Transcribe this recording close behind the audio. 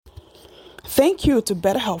Thank you to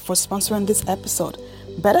BetterHelp for sponsoring this episode.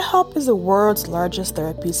 BetterHelp is the world's largest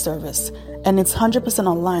therapy service, and it's 100%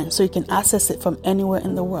 online, so you can access it from anywhere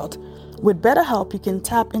in the world. With BetterHelp, you can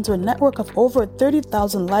tap into a network of over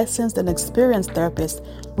 30,000 licensed and experienced therapists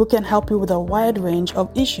who can help you with a wide range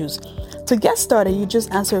of issues. To get started, you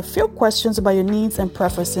just answer a few questions about your needs and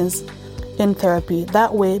preferences in therapy.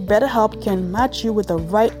 That way, BetterHelp can match you with the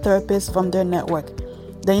right therapist from their network.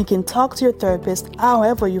 Then you can talk to your therapist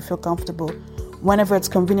however you feel comfortable, whenever it's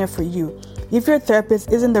convenient for you. If your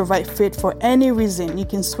therapist isn't the right fit for any reason, you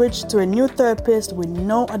can switch to a new therapist with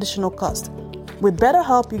no additional cost. With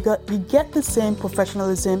BetterHelp, you get the same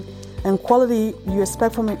professionalism and quality you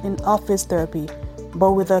expect from in-office therapy,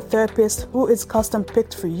 but with a therapist who is custom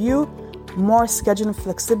picked for you, more scheduling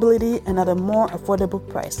flexibility, and at a more affordable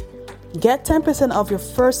price. Get 10% off your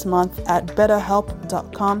first month at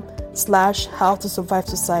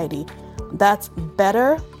betterhelp.com/howtosurvivesociety. That's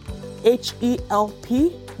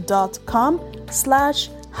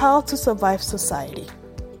betterhelp.com/howtosurvivesociety.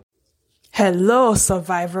 Hello,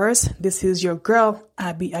 survivors. This is your girl,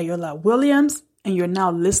 Abby Ayola Williams, and you're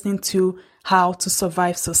now listening to How to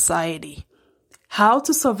Survive Society. How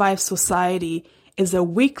to Survive Society is a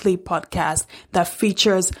weekly podcast that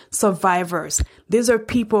features survivors. These are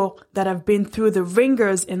people that have been through the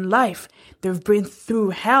ringers in life. They've been through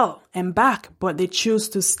hell and back, but they choose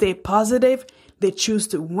to stay positive. They choose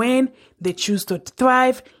to win. They choose to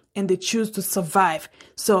thrive, and they choose to survive.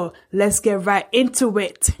 So let's get right into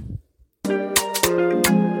it.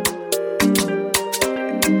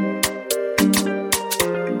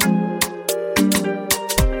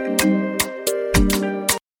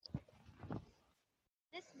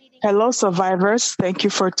 Hello, survivors. Thank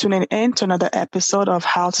you for tuning in to another episode of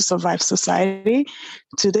How to Survive Society.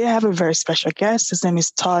 Today, I have a very special guest. His name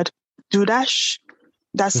is Todd Dudas.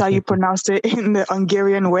 That's how you pronounce it in the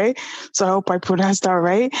Hungarian way. So I hope I pronounced that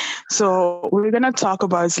right. So we're going to talk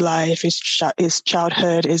about his life, his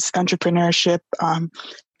childhood, his entrepreneurship, and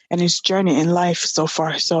his journey in life so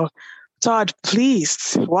far. So Todd,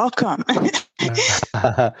 please, welcome.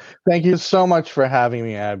 Thank you so much for having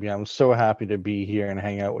me, Abby. I'm so happy to be here and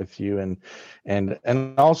hang out with you, and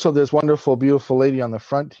also this wonderful, beautiful lady on the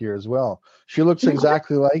front here as well. She looks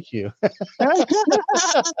exactly like you.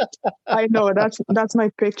 I know, that's my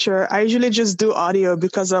picture. I usually just do audio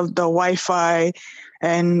because of the Wi-Fi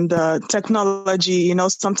and the technology. You know,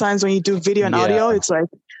 sometimes when you do video and audio, it's like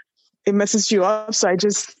it messes you up. So I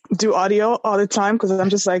just do audio all the time because I'm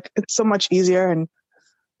just like, it's so much easier. And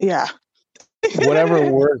yeah.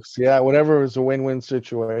 Whatever works. Yeah. Whatever is a win-win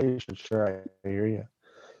situation. Sure. I hear you.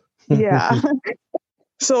 Yeah.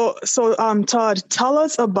 So, Todd, tell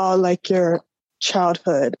us about like your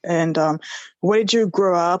childhood and, where did you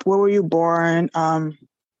grow up? Where were you born?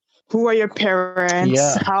 Who were your parents?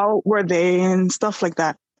 Yeah. How were they and stuff like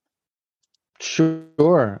that?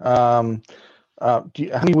 Sure. How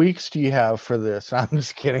many weeks do you have for this? I'm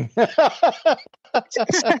just kidding.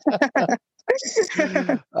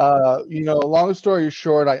 Long story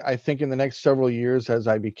short, I think in the next several years, as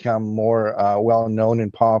I become more well-known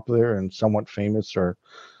and popular and somewhat famous or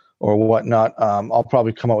whatnot, I'll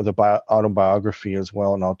probably come out with a autobiography as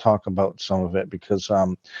well, and I'll talk about some of it because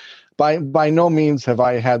by no means have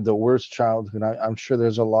I had the worst childhood. I'm sure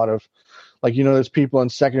there's a lot of, there's people in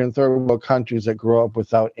second and third world countries that grow up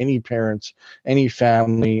without any parents, any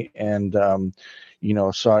family. And, so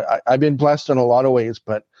I've been blessed in a lot of ways,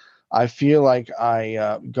 but I feel like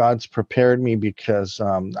God's prepared me because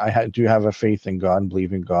I do have a faith in God and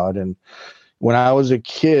believe in God. And when I was a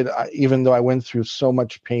kid, even though I went through so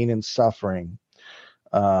much pain and suffering,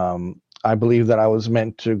 I believe that I was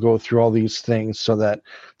meant to go through all these things so that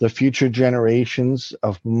the future generations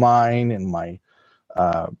of mine and my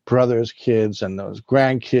brothers' kids and those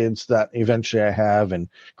grandkids that eventually I have and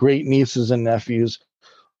great nieces and nephews,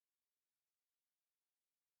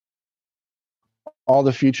 all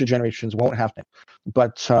the future generations won't have to.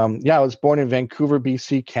 But I was born in Vancouver,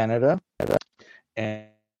 BC, Canada, and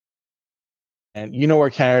you know where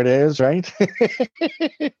Canada is, right?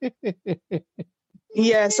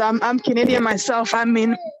 Yes, I'm Canadian myself. I'm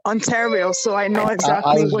in Ontario, so I know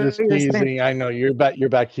exactly where you're teasing. I know you're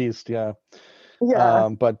back east, yeah. Yeah.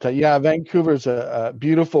 Vancouver's a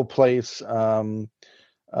beautiful place to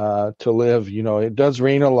live. It does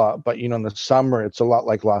rain a lot, but in the summer it's a lot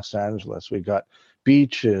like Los Angeles. We got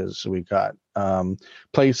beaches, we got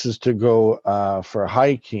places to go for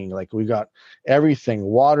hiking. Like we got everything: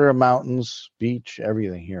 water, mountains, beach,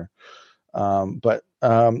 everything here. But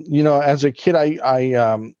as a kid,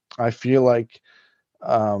 I feel like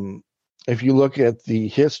if you look at the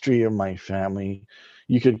history of my family,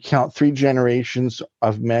 you could count 3 generations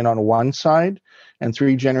of men on one side and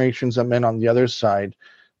 3 generations of men on the other side.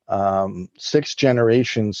 6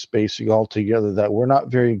 generations basically altogether that were not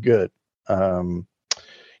very good.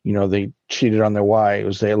 They cheated on their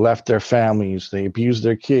wives, they left their families, they abused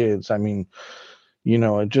their kids. I mean,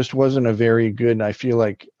 it just wasn't a very good. And I feel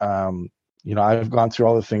like, I've gone through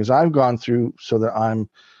all the things I've gone through so that I'm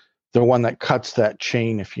the one that cuts that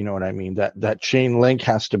chain, if you know what I mean. That chain link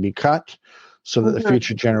has to be cut so that the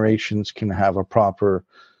future generations can have a proper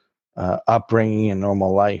upbringing and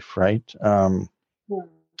normal life, right?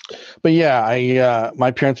 But yeah,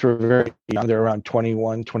 my parents were very young. They were around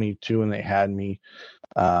 21, 22 when they had me.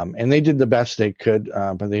 And they did the best they could,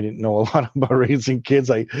 but they didn't know a lot about raising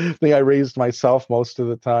kids. I think I raised myself most of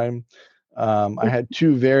the time. I had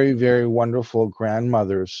 2 very, very wonderful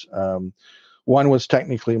grandmothers. One was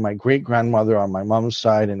technically my great grandmother on my mom's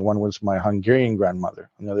side, and one was my Hungarian grandmother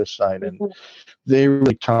on the other side. And they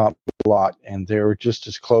really taught me a lot, and they were just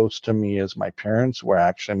as close to me as my parents were,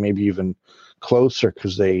 actually, maybe even closer,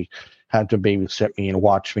 because they had to babysit me and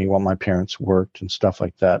watch me while my parents worked and stuff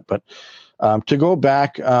like that. But to go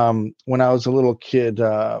back, when I was a little kid,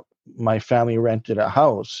 my family rented a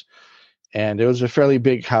house, and it was a fairly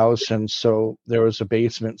big house, and so there was a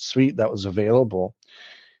basement suite that was available.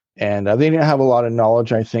 And they didn't have a lot of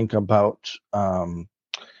knowledge, I think, about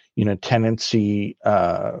tenancy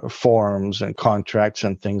forms and contracts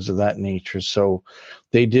and things of that nature. So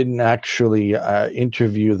they didn't actually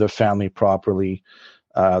interview the family properly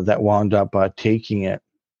that wound up taking it.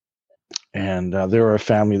 And they were a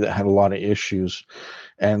family that had a lot of issues.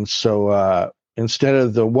 And so instead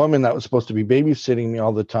of the woman that was supposed to be babysitting me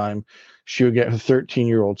all the time, she would get her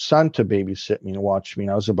 13-year-old son to babysit me and watch me.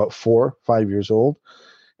 And I was about 4, 5 years old.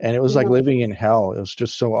 And it was like living in hell. It was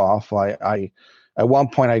just so awful. I at one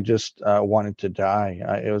point I just wanted to die.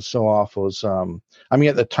 It was so awful. It was,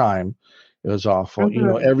 at the time, it was awful.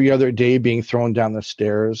 Every other day being thrown down the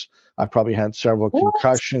stairs. I probably had several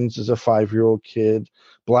concussions as a 5-year-old kid,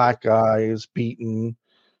 black eyes, beaten,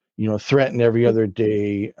 threatened every other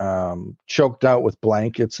day, choked out with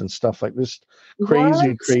blankets and stuff like this.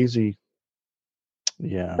 Crazy.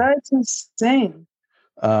 Yeah. That's insane.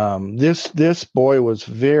 This boy was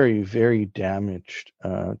very, very damaged.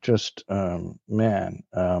 Man.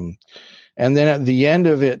 And then at the end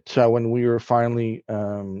of it, when we were finally,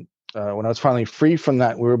 when I was finally free from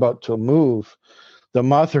that, we were about to move. The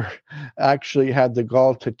mother actually had the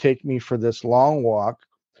gall to take me for this long walk,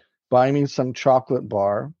 buy me some chocolate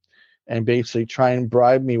bar, and basically try and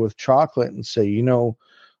bribe me with chocolate and say,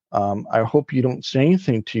 I hope you don't say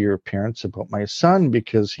anything to your parents about my son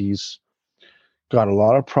because he's got a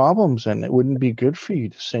lot of problems and it wouldn't be good for you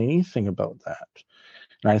to say anything about that.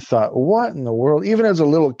 And I thought, what in the world? Even as a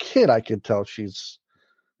little kid, I could tell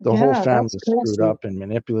the whole family is screwed up and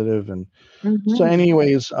manipulative. And so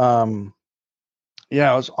anyways, it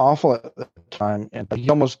was awful at the time. And he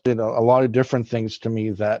almost did a lot of different things to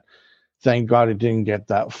me that, thank God, it didn't get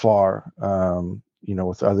that far,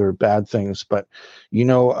 with other bad things. But,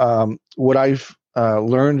 what I've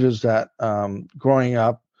learned is that growing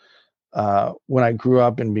up, when I grew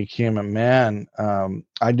up and became a man,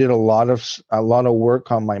 I did a lot of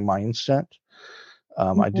work on my mindset.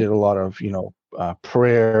 I did a lot of,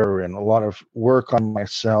 prayer and a lot of work on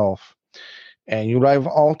myself. And what I've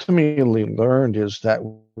ultimately learned is that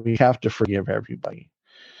we have to forgive everybody,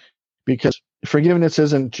 because forgiveness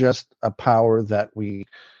isn't just a power that we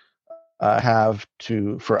have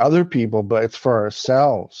for other people, but it's for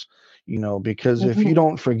ourselves, because if you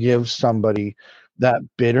don't forgive somebody, that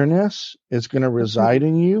bitterness is going to reside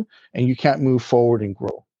in you, and you can't move forward and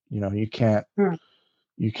grow. You can't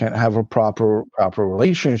have a proper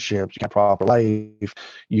relationship. You can't proper life.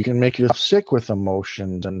 You can make yourself sick with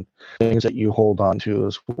emotions and things that you hold on to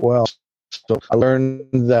as well. So I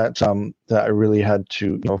learned that that I really had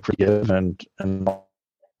to forgive and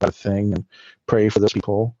that thing, and pray for those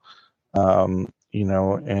people. And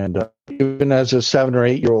even as a 7 or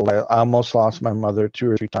 8-year-old, I almost lost my mother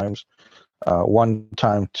 2 or 3 times. One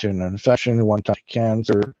time to an infection, one time to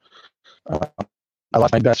cancer. I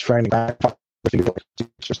lost my best friend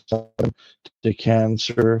to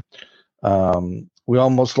cancer. We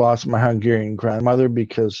almost lost my Hungarian grandmother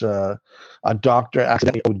because a doctor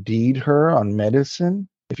accidentally OD'd her on medicine,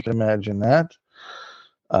 if you can imagine that.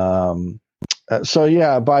 So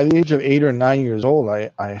yeah, by the age of 8 or 9 years old,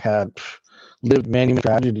 I had lived many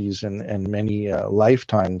tragedies and many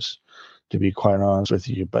lifetimes, to be quite honest with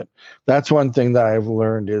you. But that's one thing that I've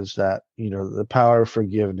learned, is that, the power of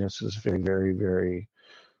forgiveness is very, very, very,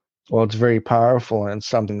 well, it's very powerful, and it's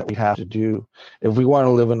something that we have to do. If we want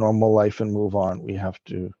to live a normal life and move on, we have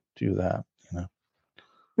to do that,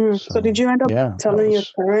 So did So you end up yeah, that telling your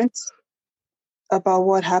was. parents about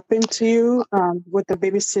what happened to you with the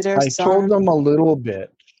babysitter's I told son? them a little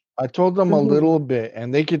bit. Mm-hmm.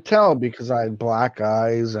 And they could tell because I had black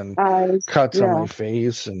eyes and cuts on Yeah. my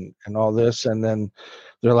face and all this. And then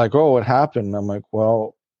they're like, "Oh, what happened?" I'm like,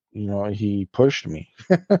 "Well, he pushed me."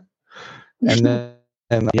 And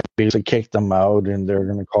then basically kicked them out, and they're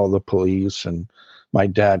going to call the police. And my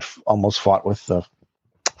dad almost fought with the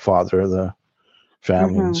father of the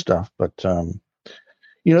family and Mm-hmm. stuff. But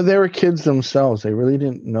they were kids themselves. They really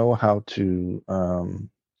didn't know how to.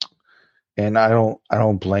 And I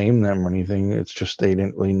don't blame them or anything. It's just they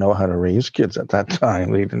didn't really know how to raise kids at that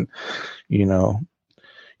time. They didn't, you know.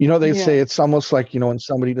 They Yeah. say it's almost like when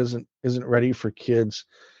somebody isn't ready for kids.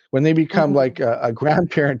 When they become Mm-hmm. like a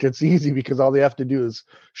grandparent, it's easy because all they have to do is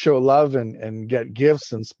show love and get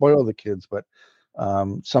gifts and spoil the kids. But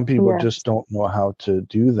some people Yeah. just don't know how to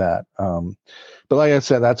do that. But like I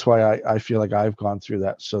said, that's why I feel like I've gone through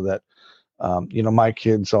that so that my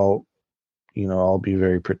kids I'll be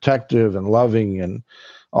very protective and loving, and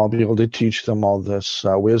I'll be able to teach them all this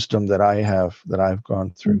wisdom that I've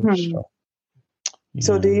gone through. Mm-hmm. So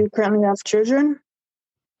So do yeah. you currently have children?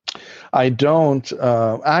 I don't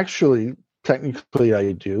actually. Technically,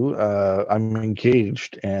 I do. I'm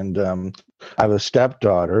engaged, and I have a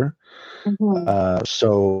stepdaughter. Mm-hmm.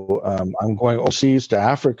 So I'm going overseas to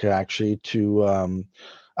Africa, actually, to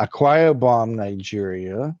Akwa Ibom,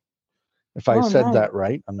 Nigeria. If I Oh, said nice. that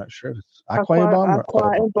right, I'm not sure. It's Akwa Ibom or Aqua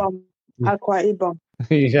Akwa Ibom. Ibom? Aqua Ibom.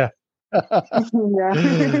 Yeah.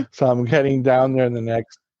 Yeah. So I'm heading down there in the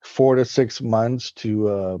next 4 to 6 months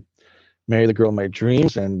to marry the girl of my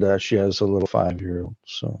dreams, and she has a little 5-year-old.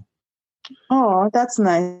 So Oh, that's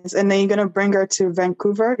nice. And then you're gonna bring her to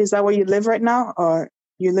Vancouver. Is that where you live right now, or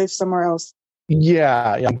you live somewhere else?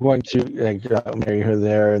 yeah, I'm going to marry her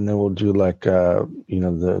there, and then we'll do like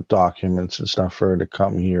the documents and stuff for her to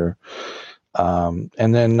come here. And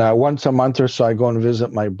then once a month or so, I go and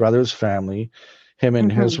visit my brother's family. Him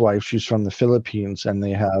and his Mm-hmm. wife. She's from the Philippines, and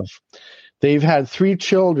they've had 3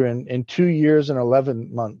 children in 2 years and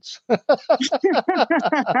 11 months. They're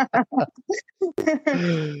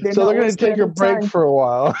So they're not going to wasting take a any break time. for a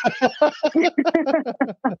while.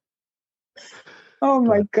 Oh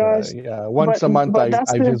my But gosh. yeah, But once a month but I,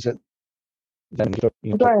 that's I the visit them, go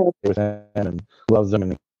ahead. with them and love them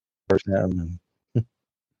and encourage them. And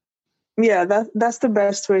Yeah, that's the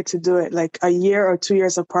best way to do it. Like a year or 2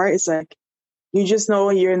 years apart, it's like you just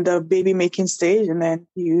know you're in the baby making stage, and then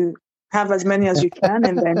you have as many as you can,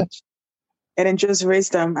 and then just raise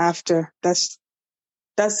them after. That's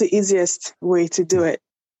the easiest way to do it.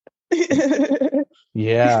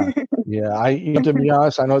 yeah, yeah. To be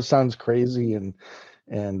honest, I know it sounds crazy and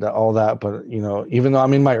all that, but even though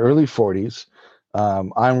I'm in my early 40s,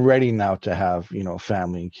 I'm ready now to have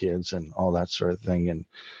family and kids and all that sort of thing. And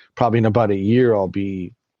probably in about a year, I'll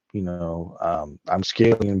be I'm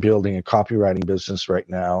scaling and building a copywriting business right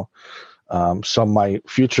now. So my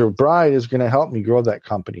future bride is going to help me grow that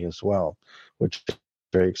company as well, which is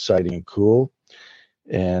very exciting and cool.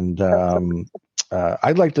 And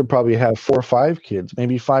I'd like to probably have 4 or 5 kids,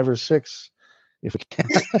 maybe 5 or 6, if we can.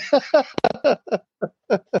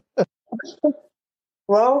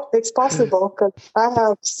 Well, it's possible because I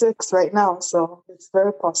have 6 right now, so it's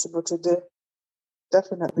very possible to do.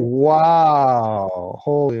 Definitely. Wow!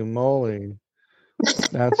 Holy moly,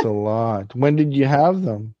 that's a lot. When did you have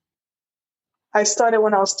them? I started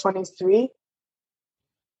when I was 23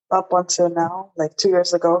 up until now, like 2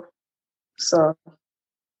 years ago. So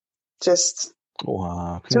just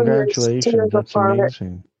Wow! 2 years Congratulations, that's apart.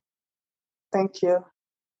 amazing. Thank you.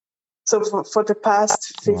 So for the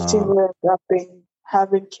past 15 Wow! years, I've been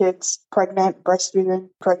having kids, pregnant, breastfeeding.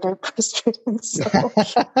 So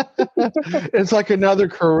It's like another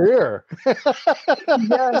career.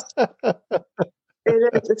 yes,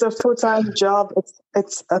 it is. It's a full-time job.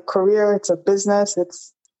 It's a career. It's a business.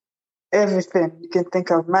 It's everything you can think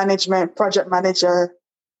of. Management, project manager.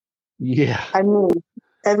 Yeah. I mean,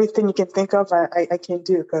 everything you can think of, I can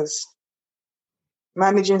do because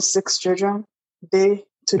managing 6 children day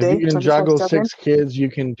to If you day, can juggle 24/7. 6 kids, you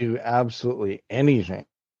can do absolutely anything.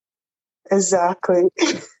 Exactly.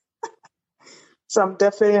 So I'm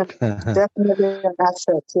definitely an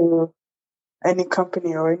asset to any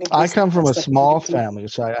company or any I come from business a that small you do. family,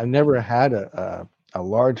 so I've never had a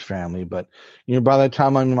large family. But by the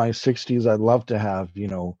time I'm in my 60s, I'd love to have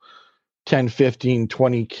 10, 15,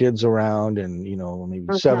 20 kids around, and maybe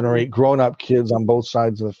 7 or 8 Mhm. grown-up kids on both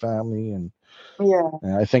sides of the family. Yeah,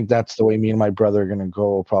 And I think that's the way me and my brother are going to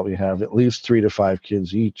go. We'll probably have at least 3 to 5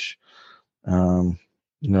 kids each. Um,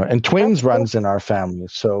 and twins that's runs in our family,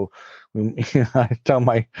 so I tell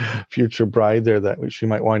my future bride there that she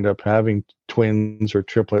might wind up having twins or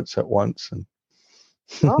triplets at once. And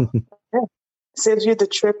Oh, yeah. Saves you the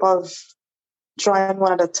trip of trying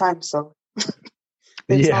one at a time. So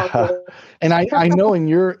it's all yeah, good. and I know in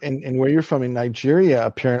where you're from in Nigeria,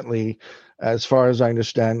 apparently, as far as I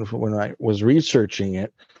understand, when I was researching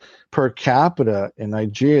it, per capita in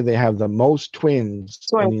Nigeria, they have the most twins in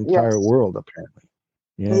So the entire yes, world, apparently.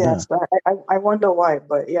 Yeah, yes. I wonder why,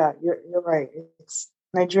 but yeah, you're right. It's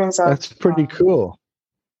Nigerians are that's pretty cool.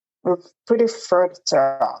 we're pretty fertile.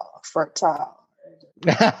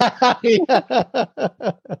 Yeah.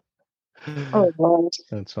 Oh, Lord.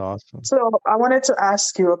 That's awesome. So I wanted to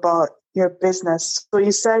ask you about your business. So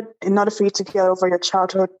you said in order for you to get over your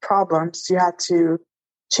childhood problems, you had to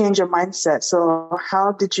change your mindset. So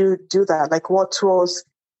how did you do that? Like what tools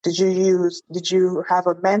did you use? Did you have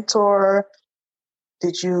a mentor?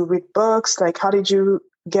 Did you read books? Like how did you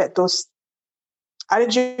get those? How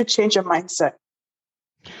did you change your mindset?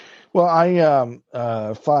 Well,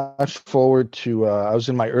 I flash forward to I was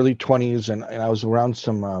in my early 20s, and I was around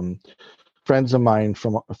some friends of mine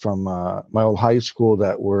from my old high school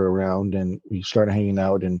that were around, and we started hanging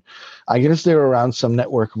out. And I guess they were around some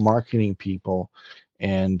network marketing people,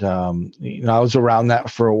 and I was around that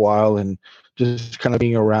for a while, and just kind of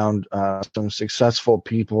being around some successful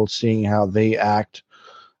people, seeing how they act,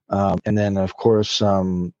 and then of course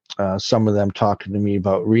some of them talking to me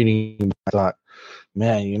about reading. I thought,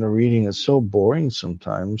 man, reading is so boring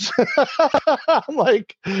sometimes. I'm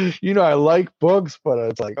like, I like books, but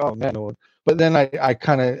it's like, oh man. No. But then I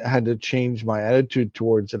kind of had to change my attitude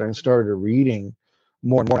towards it. I started reading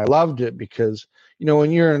more and more. I loved it because,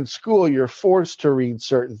 when you're in school, you're forced to read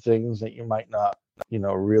certain things that you might not,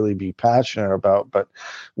 really be passionate about. But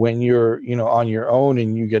when you're, on your own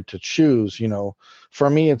and you get to choose, for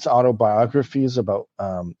me, it's autobiographies about,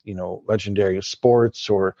 legendary sports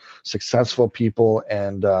or successful people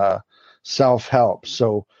and self-help.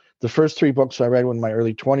 So the first three books I read in my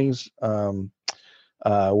early 20s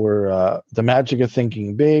were The Magic of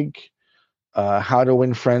Thinking Big, How to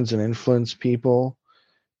Win Friends and Influence People,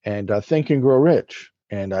 and Think and Grow Rich.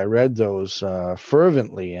 And I read those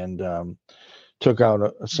fervently and took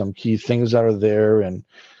out some key things out of there. And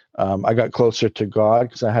I got closer to God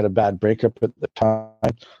because I had a bad breakup at the time.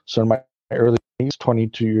 So in my early 20s,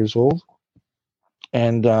 22 years old.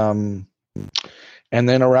 And then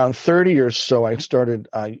around 30 or so, I started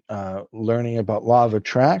learning about law of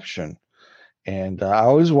attraction. And I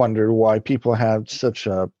always wondered why people have such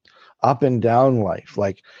a up and down life,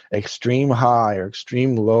 like extreme high or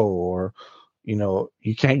extreme low, or,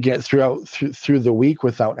 you can't get through the week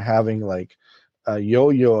without having like a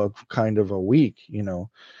yo-yo kind of a week,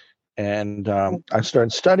 And I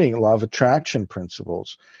started studying law of attraction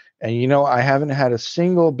principles. And, I haven't had a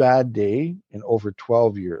single bad day in over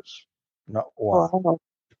 12 years. Not one. Wow,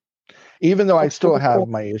 Even though I that's still pretty have cool.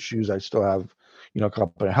 my issues, I still have, a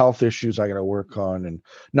couple of health issues I got to work on. And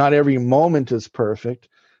not every moment is perfect,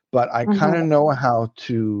 but I kind of Mm-hmm, know how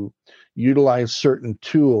to utilize certain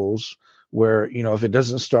tools where, if it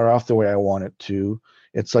doesn't start off the way I want it to,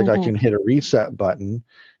 it's like I mm-hmm, can hit a reset button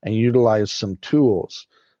and utilize some tools.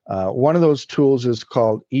 One of those tools is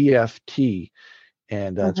called EFT,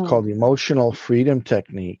 and it's mm-hmm, called Emotional Freedom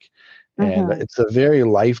Technique. And mm-hmm. it's a very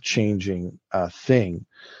life-changing thing.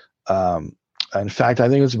 Um, in fact, I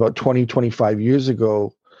think it was about 20, 25 years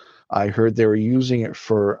ago, I heard they were using it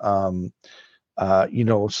for,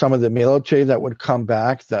 some of the military that would come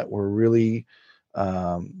back that were really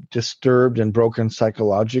disturbed and broken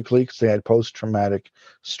psychologically because they had post-traumatic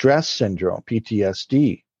stress syndrome,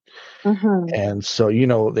 PTSD. Mm-hmm. And so,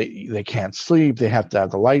 they can't sleep. They have to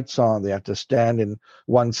have the lights on. They have to stand in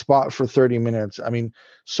one spot for 30 minutes. I mean,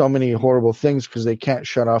 so many horrible things because they can't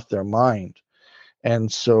shut off their mind.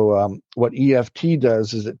 And so what EFT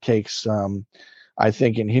does is it takes, I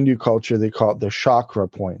think in Hindu culture, they call it the chakra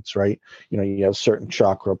points, right? You have certain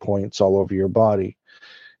chakra points all over your body.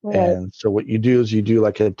 Right. And so what you do is you do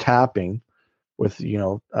like a tapping with,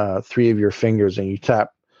 three of your fingers, and you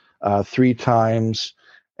tap three times,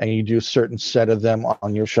 and you do a certain set of them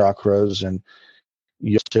on your chakras. And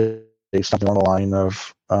you say something on the line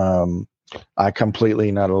of, I completely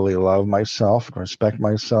not only love myself and respect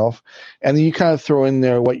myself. And then you kind of throw in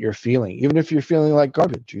there what you're feeling. Even if you're feeling like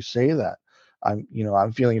garbage, you say that.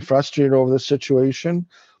 I'm feeling frustrated over the situation,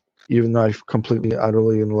 even though I completely,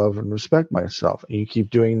 utterly in love and respect myself. And you keep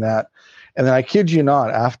doing that. And then I kid you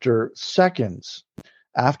not, after seconds,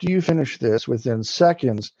 after you finish this, within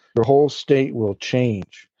seconds, your whole state will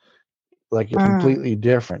change, like Mm. completely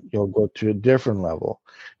different. You'll go to a different level.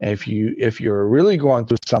 And if you're really going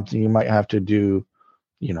through something, you might have to do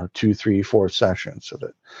 2, 3, 4 sessions of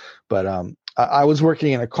it. But I was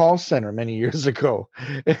working in a call center many years ago.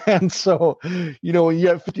 And so, when you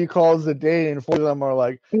have 50 calls a day and 4 of them are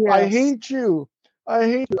like, I Yes. hate you. I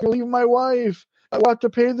hate you. I leave my wife. I want to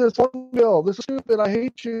pay this phone bill. This is stupid. I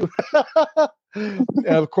hate you. And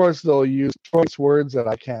of course, they'll use choice words that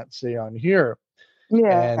I can't say on here.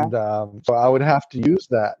 Yeah. And so I would have to use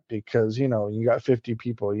that because, you got 50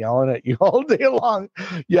 people yelling at you all day long.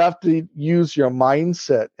 You have to use your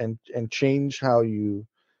mindset and change how you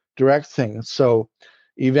direct things. So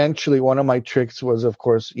eventually one of my tricks was, of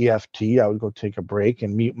course, EFT. I would go take a break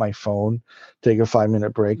and mute my phone, take a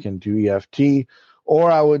 5-minute break and do EFT.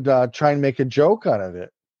 Or I would try and make a joke out of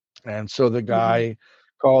it. And so the Mm-hmm. guy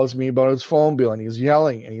calls me about his phone bill and he's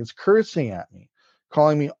yelling and he's cursing at me,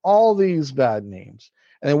 calling me all these bad names.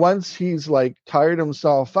 And then once he's like tired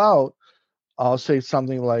himself out, I'll say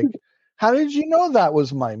something like, how did you know that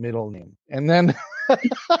was my middle name? And then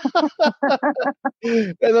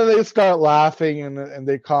and then they start laughing and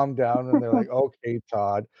they calm down and they're like, okay,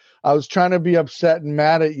 Todd, I was trying to be upset and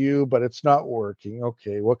mad at you, but it's not working.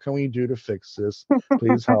 Okay, what can we do to fix this?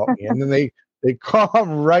 Please help me. And then they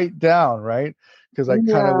calm right down, right? Because I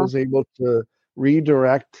kind of Yeah. was able to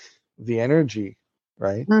redirect the energy,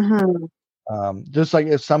 right? Mm-hmm. Just like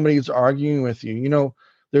if somebody's arguing with you,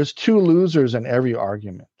 there's 2 losers in every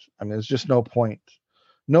argument. I mean, there's just no point.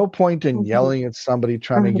 No point in Mm-hmm. yelling at somebody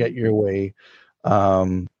trying to Mm-hmm. get your way.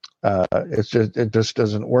 Um, it just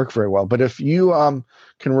doesn't work very well. But if you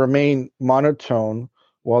can remain monotone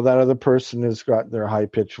while that other person has got their high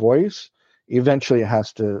pitched voice, eventually they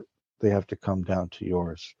have to come down to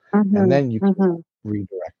yours, and Mm-hmm. then you can Mm-hmm.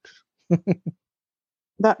 redirect.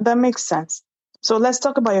 That makes sense. So let's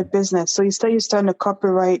talk about your business. So you said you're starting a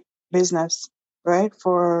copyright business, right?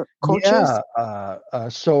 For coaches? Yeah.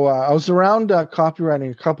 So I was around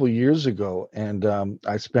copywriting a couple of years ago, and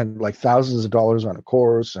I spent like thousands of dollars on a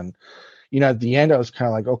course. And, at the end, I was kind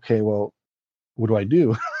of like, okay, well, what do I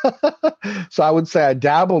do? So I would say I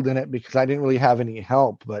dabbled in it because I didn't really have any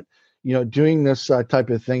help. But, doing this type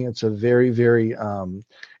of thing, it's a very, very,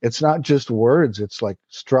 it's not just words, it's like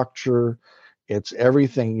structure, it's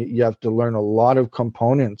everything. You have to learn a lot of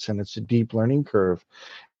components, and it's a deep learning curve.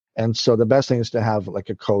 And so the best thing is to have like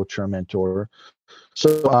a coach or a mentor.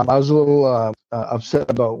 So I was a little upset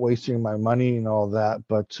about wasting my money and all that.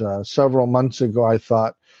 But several months ago, I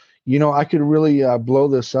thought, I could really blow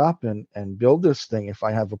this up and build this thing if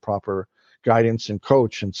I have a proper guidance and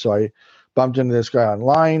coach. And so I bumped into this guy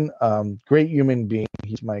online, great human being.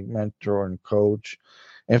 He's my mentor and coach.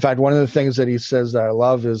 In fact, one of the things that he says that I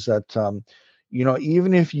love is that,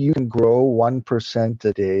 even if you can grow 1%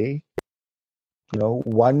 a day,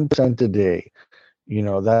 1% a day,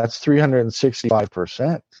 that's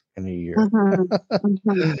 365% in a year. Mm-hmm.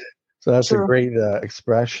 Mm-hmm. So that's a True. great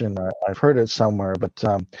expression. I've heard it somewhere. But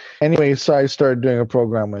anyway, so I started doing a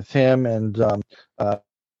program with him and uh,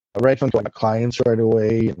 right from my clients right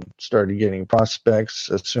away and started getting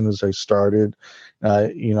prospects as soon as I started.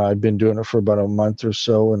 I've been doing it for about a month or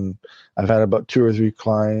so, and I've had about 2 or 3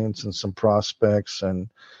 clients and some prospects. And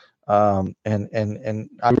I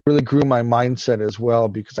really grew my mindset as well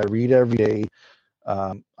because I read every day.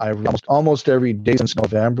 I've almost every day since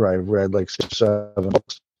November. I've read like 6 or 7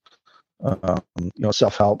 books,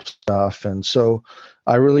 self-help stuff, and so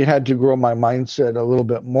I really had to grow my mindset a little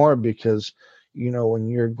bit more because, when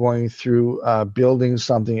you're going through building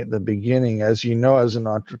something at the beginning, as you know, as an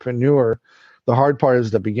entrepreneur, the hard part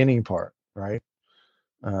is the beginning part, right?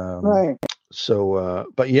 Um, Right.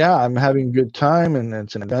 but yeah, I'm having a good time and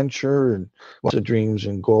it's an adventure and lots of dreams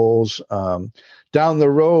and goals. Down the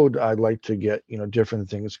road, I'd like to get, different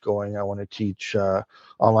things going. I want to teach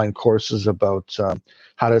online courses about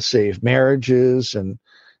how to save marriages and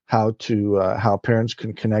how parents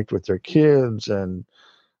can connect with their kids. And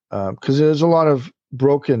because there's a lot of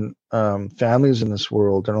broken families in this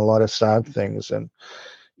world and a lot of sad things. And,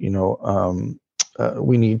 you know,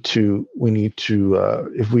 we need to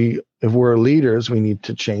if we're leaders, we need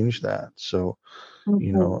to change that. So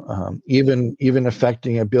Mm-hmm. even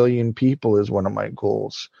affecting 1 billion people is one of my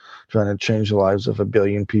goals. Trying to change the lives of 1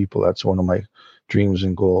 billion people, that's one of my dreams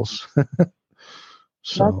and goals.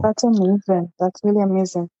 So That's amazing. That's really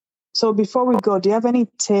amazing. So before we go, do you have any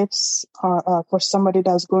tips for somebody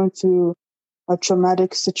that's going through a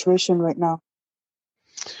traumatic situation right now?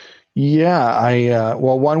 yeah,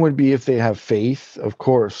 well, one would be if they have faith, of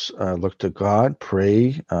course, look to God,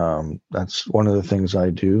 pray. That's one of the things I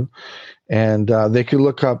do. And they could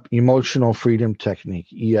look up emotional freedom technique,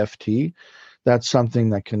 EFT. That's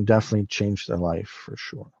something that can definitely change their life for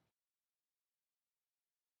sure.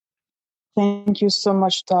 Thank you so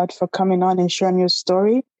much, Todd, for coming on and sharing your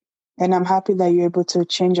story. And I'm happy that you're able to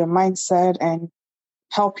change your mindset and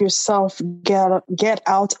help yourself get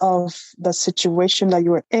out of the situation that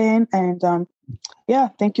you were in. And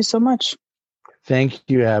thank you so much. Thank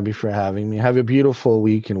you, Abby, for having me. Have a beautiful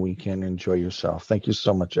week and weekend. Enjoy yourself. Thank you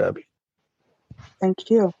so much, Abby. Thank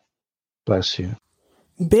you. Bless you.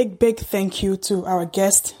 Big thank you to our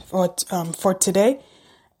guest for today.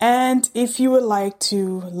 And if you would like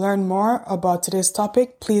to learn more about today's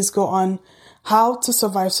topic, please go on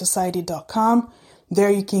howtosurvivesociety.com. There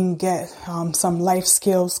you can get some life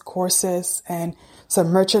skills courses and some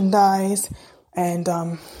merchandise, and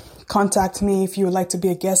contact me if you would like to be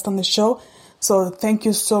a guest on the show. So thank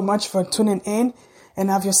you so much for tuning in, and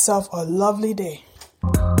have yourself a lovely day.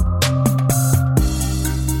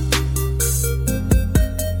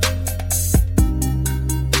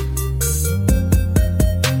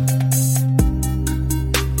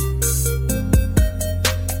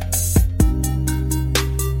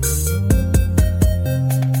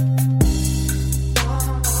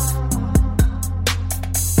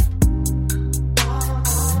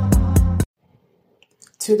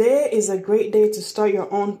 Today is a great day to start your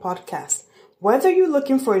own podcast. Whether you're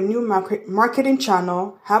looking for a new marketing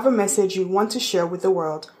channel, have a message you want to share with the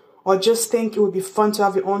world, or just think it would be fun to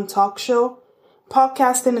have your own talk show,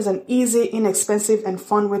 podcasting is an easy, inexpensive, and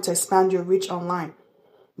fun way to expand your reach online.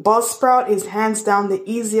 Buzzsprout is hands down the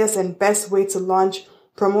easiest and best way to launch,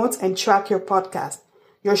 promote, and track your podcast.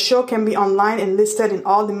 Your show can be online and listed in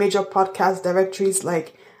all the major podcast directories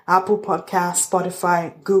like Apple Podcasts,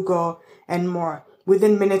 Spotify, Google, and more,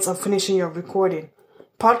 within minutes of finishing your recording.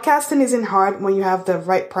 Podcasting isn't hard when you have the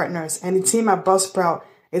right partners, and the team at Buzzsprout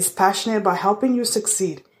is passionate about helping you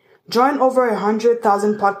succeed. Join over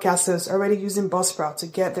 100,000 podcasters already using Buzzsprout to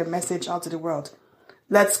get their message out to the world.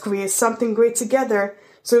 Let's create something great together.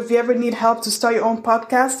 So if you ever need help to start your own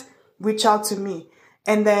podcast, reach out to me.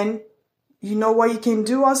 And then, you know what you can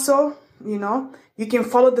do also? You can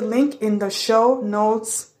follow the link in the show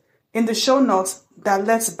notes, that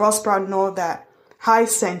lets Buzzsprout know that I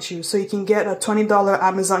sent you, so you can get a $20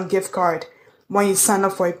 Amazon gift card when you sign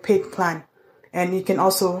up for a paid plan. And you can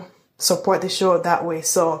also support the show that way.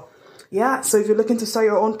 So if you're looking to start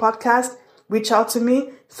your own podcast, reach out to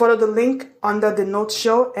me, follow the link under the notes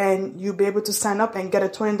show, and you'll be able to sign up and get a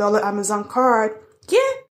 $20 Amazon card. Yeah.